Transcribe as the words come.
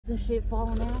and shit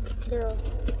falling out. Girl.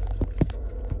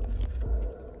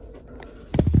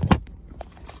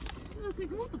 I was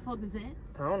thinking, what the fuck is that?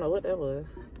 I don't know what that was.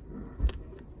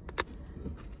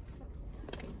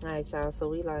 Alright, y'all. So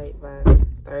we like about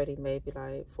 30, maybe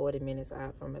like 40 minutes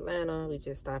out from Atlanta. We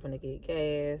just stopping to get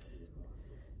gas.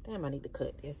 Damn, I need to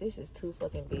cut this. This is too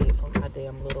fucking big for my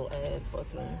damn little ass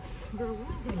fucking. Girl,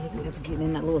 why is that nigga that's getting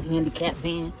in that little handicap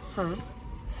van? Huh?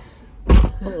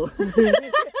 Oh.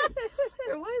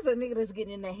 Girl, why is that nigga that's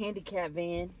getting in that handicap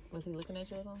van? Was he looking at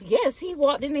you or something? Yes, he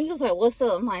walked in there. He was like, "What's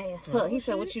up?" I'm like, "So," he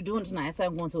said, "What you doing tonight?" I said,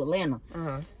 "I'm going to Atlanta."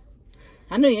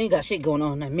 I know you ain't got shit going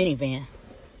on in that minivan.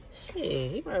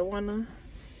 Shit, he might wanna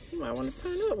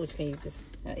turn up, which can you just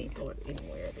go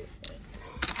anywhere at this point.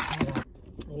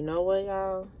 You know what,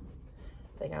 y'all?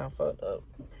 I think I'm fucked up.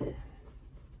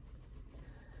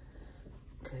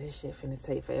 Cause this shit finna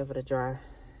take forever to dry.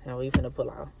 And we finna pull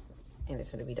out. And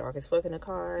it's gonna be dark as fuck in the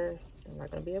car. I'm not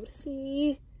gonna be able to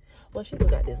see. Well, she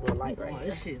got this little light right here.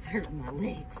 This shit's hurting my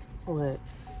legs. What?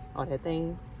 Oh, that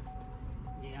thing?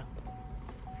 Yeah.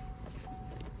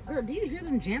 Girl, do you hear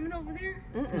them jamming over there?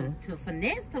 To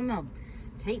finesse, talking about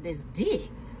take this dick.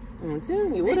 I'm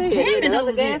telling you, what are they at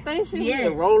another gas station? Yeah.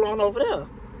 Roll on over there.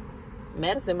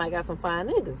 Madison might got some fine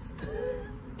niggas.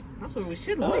 That's what we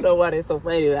should have. I don't know why they so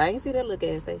funny. I ain't see that little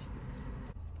gas station.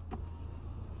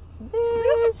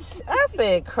 Bitch, I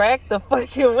said crack the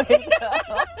fucking window. What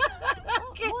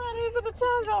is it a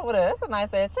challenge over there? That's a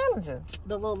nice ass Challenger.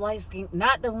 The little light skin,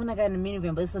 not the one I got in the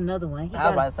minivan, but it's another one. I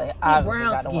was about to say, I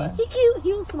brown skin. He cute.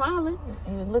 He was smiling.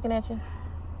 He was looking at you.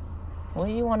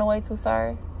 What you want to wait too,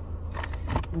 sorry?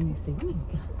 Let me see.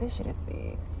 This shit is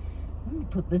big. Let me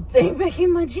put the thing back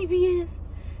in my GPS.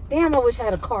 Damn, I wish I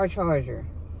had a car charger.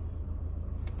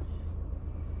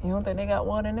 You don't think they got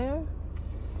one in there?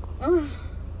 I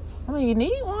mean, you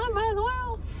need one, might as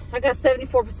well. I got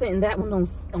 74% and that one on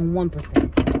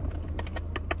 1%.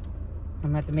 I'm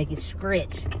gonna have to make it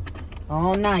stretch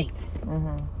all night.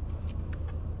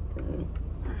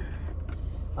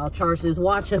 I'll charge this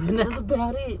watch up and that's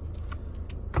about it.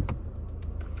 I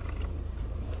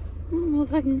don't know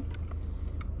if I can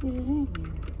get it in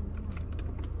here.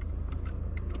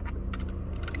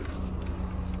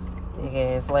 Big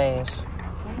ass lash.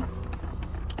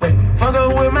 Fuck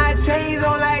up with my chains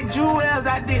on like jewels.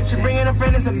 I did. She bringing a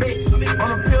friend as a bitch.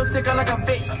 On a pill sticker like a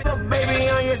bitch. Put baby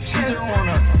on your chest. You want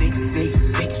a 6 6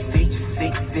 6 6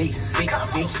 6 6 6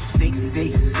 6 6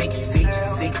 6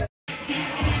 6 6.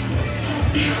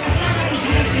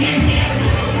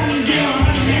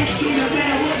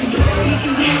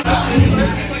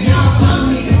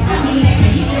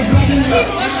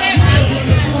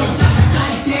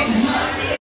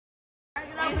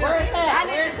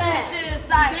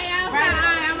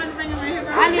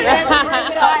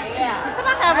 Can I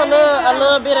have a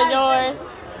little bit of yours?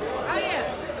 Oh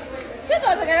yeah. Just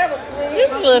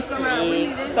a little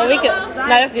sweet. So we can. No,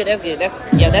 that's good. That's good.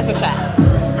 That's a shot.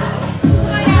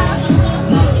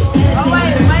 Oh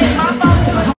wait, my phone.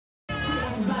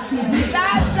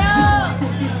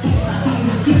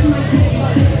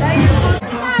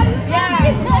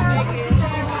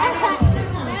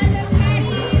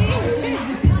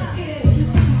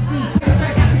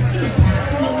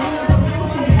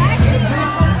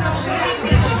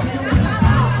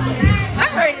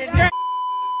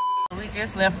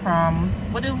 Just left from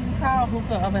what it was called,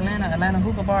 Hookah of Atlanta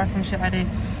Hookah Bar, some shit like that.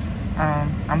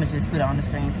 I'ma just put it on the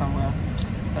screen somewhere.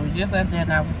 So we just left there.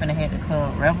 Now we're finna head to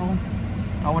Club Revel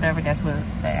or whatever. That's what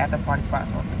the after party spot's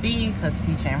supposed to be, because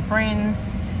Future and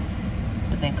Friends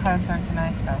was in concert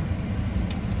tonight. So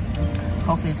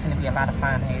hopefully it's finna be a lot of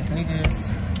fine ass niggas,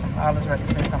 some ballers ready to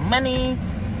spend some money,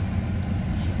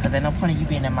 because there's no point of you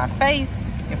being in my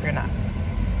face if you're not.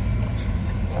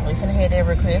 So we finna head there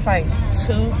real quick. It's like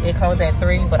 2, it closed at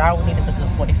 3, but all we need is a good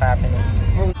 45 minutes.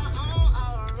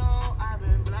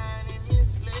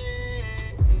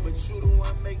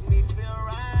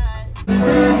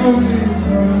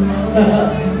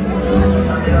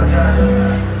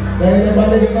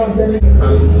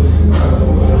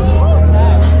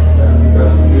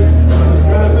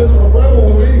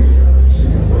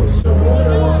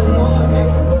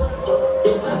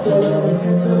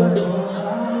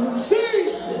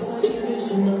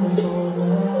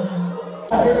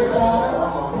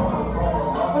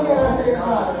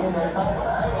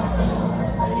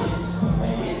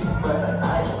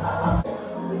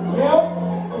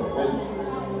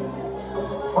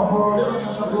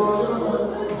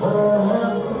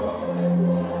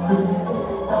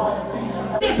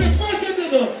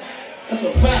 That's a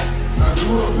fact. I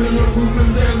grew up in the roof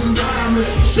and there's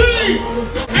environment. See!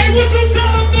 Hey, what you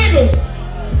tell them niggas?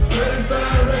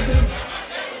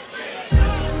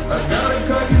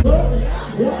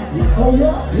 Oh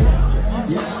yeah.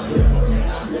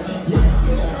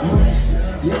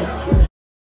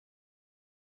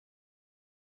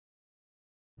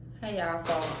 Hey y'all,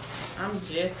 so I'm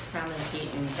just kind of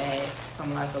getting back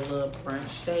from like a little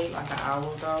brunch date like an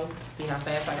hour ago. See how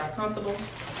fast I got comfortable?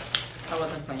 I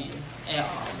wasn't playing at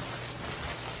all.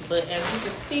 But as you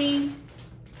can see,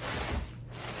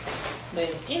 but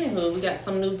anywho, we got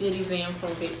some new goodies in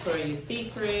from Victoria's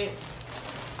Secret.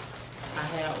 I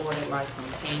had ordered like some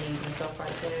panties and stuff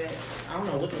like that. I don't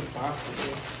know what this box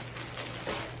is.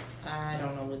 I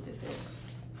don't know what this is.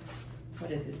 What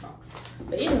is this box?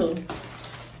 But anywho,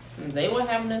 they were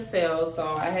having a sale,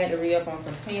 so I had to re-up on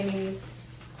some panties.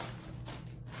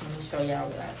 Let me show y'all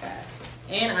what I got.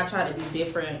 And I tried to be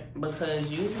different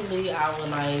because usually I would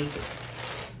like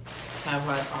have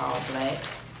like all black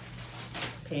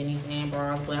panties and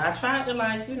bras, but I tried to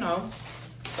like, you know,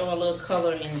 throw a little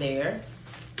color in there.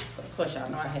 Of course, y'all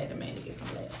know I had to mainly get some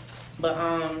black. But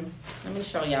let me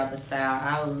show y'all the style.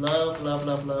 I love, love,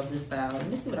 love, love this style. Let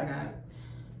me see what I got.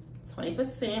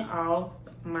 20% off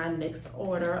my next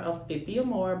order of 50 or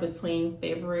more between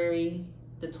February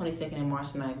the 22nd and March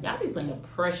 9th. Y'all be putting the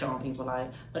pressure on people,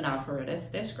 like, but not for real,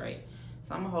 that's great.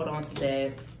 So I'm gonna hold on to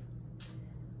that.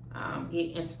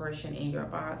 Get inspiration in your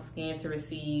box. Scan to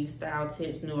receive style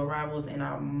tips, new arrivals, and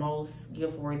our most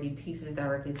gift-worthy pieces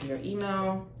directly to your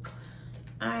email.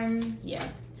 Yeah.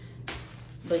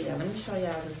 But yeah, let me show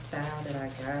y'all the style that I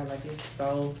got. Like, it's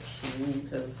so cute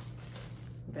because,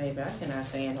 baby, I cannot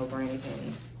stand no granny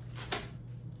panties.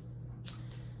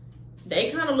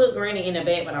 They kind of look granny in the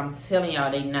back, but I'm telling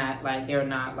y'all, they not. Like, they're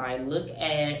not. Like, look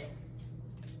at,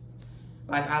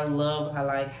 like, I love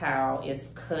how it's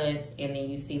cut, and then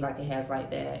you see, like, it has,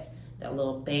 like, that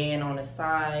little band on the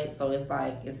side. So it's,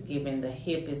 like, it's giving the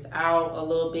hip is out a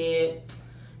little bit.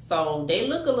 So they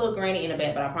look a little granny in the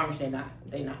back, but I promise you they're not.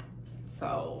 They're not.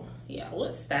 So, yeah.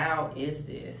 What style is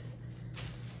this?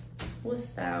 What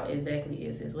style exactly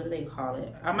is this? What do they call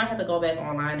it? I might have to go back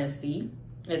online and see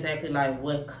exactly like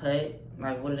what cut,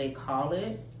 like what do they call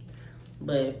it,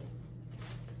 but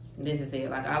this is it.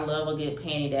 Like, I love a good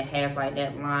panty that has like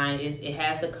that line. It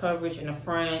has the coverage in the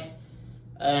front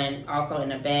and also in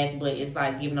the back, but it's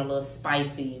like giving a little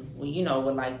spicy, well, you know,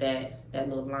 with like that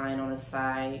little line on the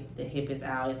side. The hip is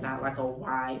out. It's not like a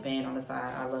wide band on the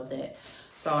side. I love that.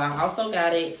 So I also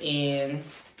got it in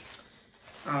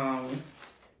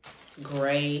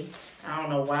gray. I don't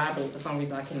know why, but for some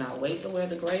reason I cannot wait to wear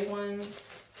the gray ones.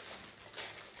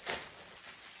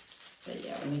 But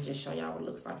yeah, let me just show y'all what it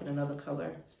looks like in another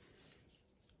color.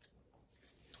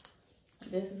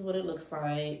 This is what it looks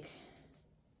like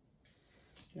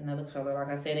in another color. Like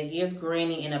I said, it gives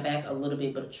granny in the back a little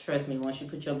bit, but trust me, once you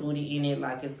put your booty in it,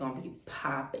 like, it's gonna be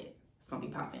popping. It's gonna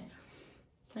be popping.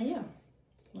 And yeah,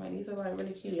 like, these are like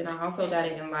really cute. And I also got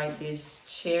it in like this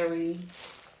cherry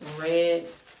red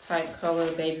type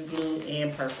color, baby blue,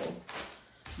 and purple.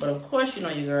 But of course, you know,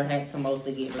 your girl had to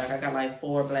mostly get black. I got like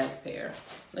 4 black pair.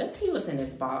 Let's see what's in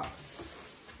this box,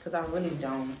 because I really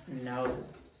don't know.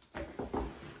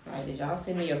 Like, did y'all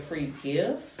send me a free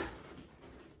gift?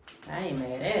 I ain't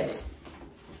mad at it.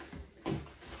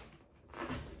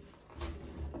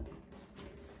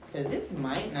 Because this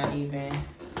might not even...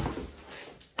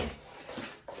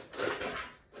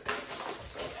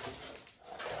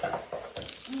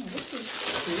 this is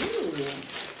cute.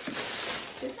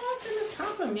 Did y'all send this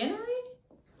complimentary?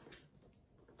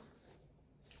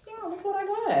 Y'all, look what I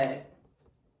got.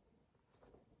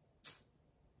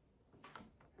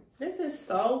 This is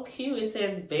so cute. It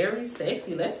says very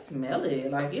sexy. Let's smell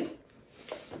it. Like, it's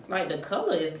like the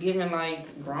color is giving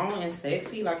like grown and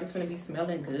sexy. Like, it's gonna be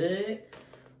smelling good.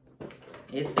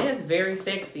 It says very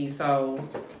sexy, so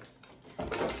I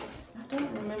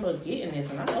don't remember getting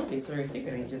this, and I hope it's very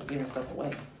secret and just giving stuff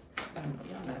away. I don't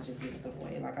know, y'all, not just giving stuff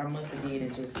away. Like, I must have did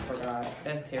and just forgot.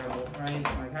 That's terrible, right?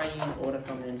 Like, how you order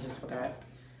something and just forgot.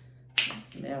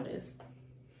 Smell this.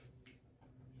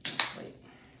 Wait,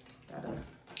 gotta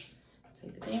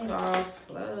take the thing off.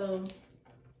 Hello.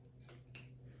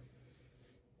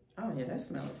 Oh yeah, that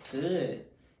smells good.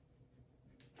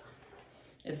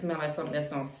 It smells like something that's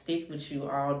gonna stick with you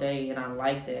all day, and I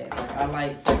like that. Like, I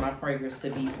like for my fragrance to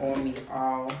be on me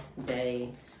all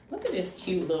day. Look at this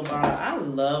cute little bottle. I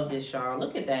love this, y'all.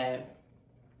 Look at that.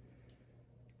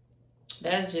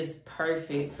 That's just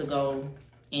perfect to go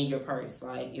in your purse.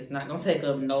 Like, it's not gonna take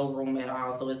up no room at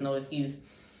all, so it's no excuse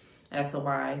as to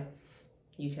why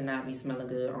you cannot be smelling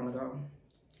good on the go.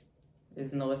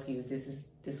 There's no excuse.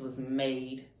 This was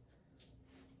made.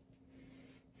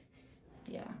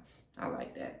 Yeah, I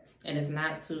like that. And it's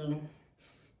not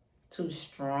too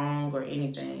strong or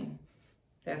anything.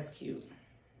 That's cute.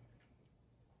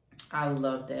 I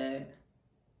love that.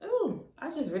 Oh,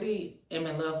 I just really am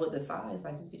in love with the size.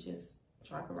 Like, you could just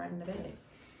drop it right in the bag.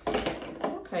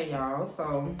 Okay, y'all.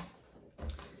 So,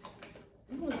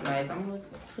 it was nice. I'm going to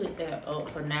put that up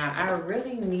for now. I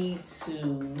really need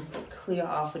to clear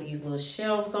off of these little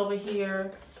shelves over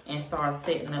here and start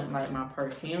setting up, like, my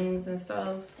perfumes and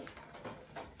stuff.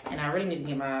 And I really need to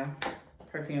get my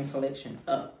perfume collection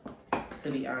up,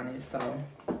 to be honest. So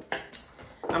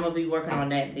I'm gonna be working on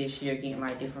that this year, getting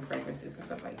like different fragrances and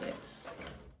stuff like that.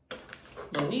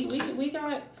 But we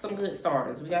got some good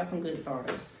starters. We got some good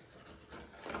starters.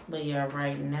 But yeah,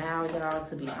 right now, y'all,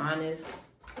 to be honest,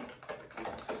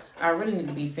 I really need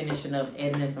to be finishing up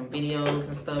editing some videos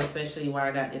and stuff, especially while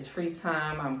I got this free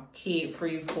time. I'm kid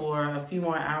free for a few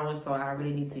more hours, so I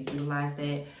really need to utilize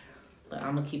that. But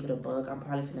I'm gonna keep it a bug. I'm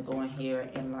probably gonna go in here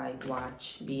and like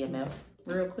watch BMF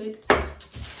real quick.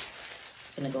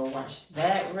 Gonna go watch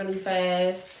that really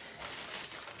fast.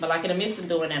 But like in the midst of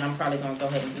doing that, I'm probably gonna go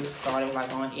ahead and get started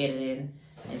like on editing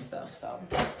and stuff. So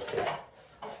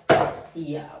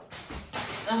yeah.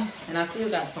 And I still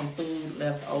got some food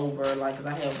left over, like, cause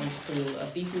I had went to a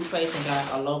seafood place and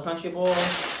got a low country boil.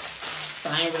 So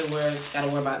I ain't really gotta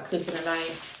worry about cooking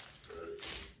tonight.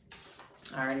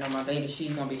 I already know my baby,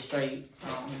 she's gonna be straight.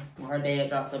 When her dad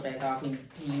drops her back off, he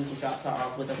usually drops her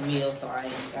off with a meal, so I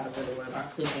ain't gotta really worry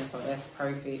about cooking, so that's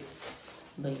perfect.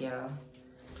 But yeah,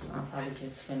 I'm probably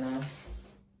just gonna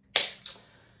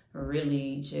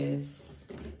really just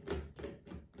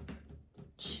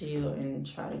chill and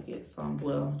try to get some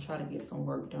work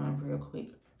done real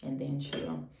quick and then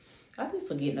chill. I be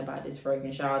forgetting about this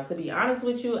fragrance, y'all. To be honest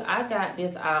with you, I got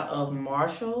this out of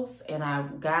Marshall's, and I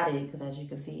got it because, as you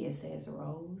can see, it says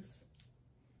Rose.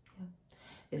 Yeah.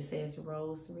 It says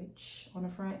Rose Rich on the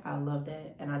front. I love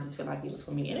that, and I just feel like it was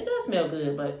for me. And it does smell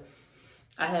good, but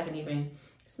it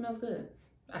smells good.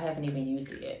 I haven't even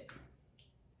used it yet.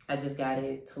 I just got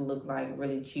it to look like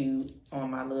really cute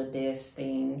on my little desk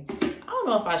thing. I don't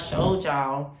know if I showed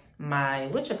y'all my,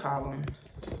 let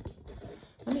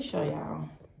me show y'all.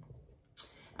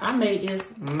 I made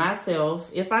this myself.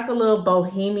 It's like a little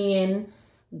bohemian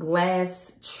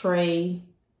glass tray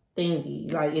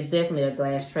thingy. Like, it's definitely a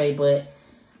glass tray, but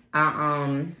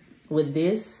with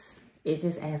this, it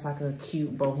just adds like a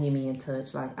cute bohemian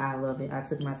touch. Like, I love it. I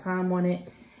took my time on it,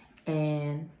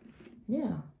 and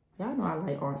yeah, y'all know I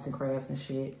like arts and crafts and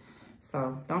shit.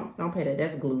 So don't pay that.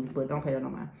 That's glue, but don't pay that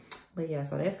on mine. But yeah,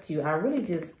 so that's cute. I really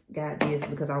just got this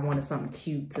because I wanted something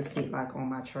cute to sit like on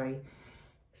my tray.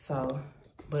 So,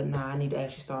 but nah, I need to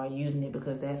actually start using it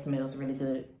because that smells really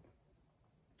good. It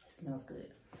smells good.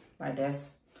 Like,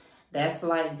 that's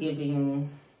like giving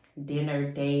dinner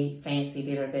date, fancy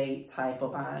dinner date type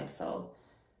of vibe. So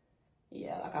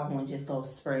yeah, like I won't just go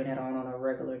spray that on a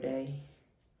regular day.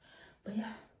 But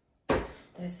yeah,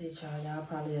 that's it, y'all. Y'all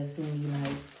probably will see me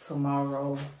like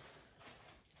tomorrow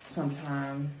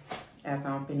sometime after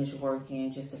I'm finished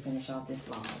working, just to finish off this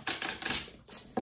vlog.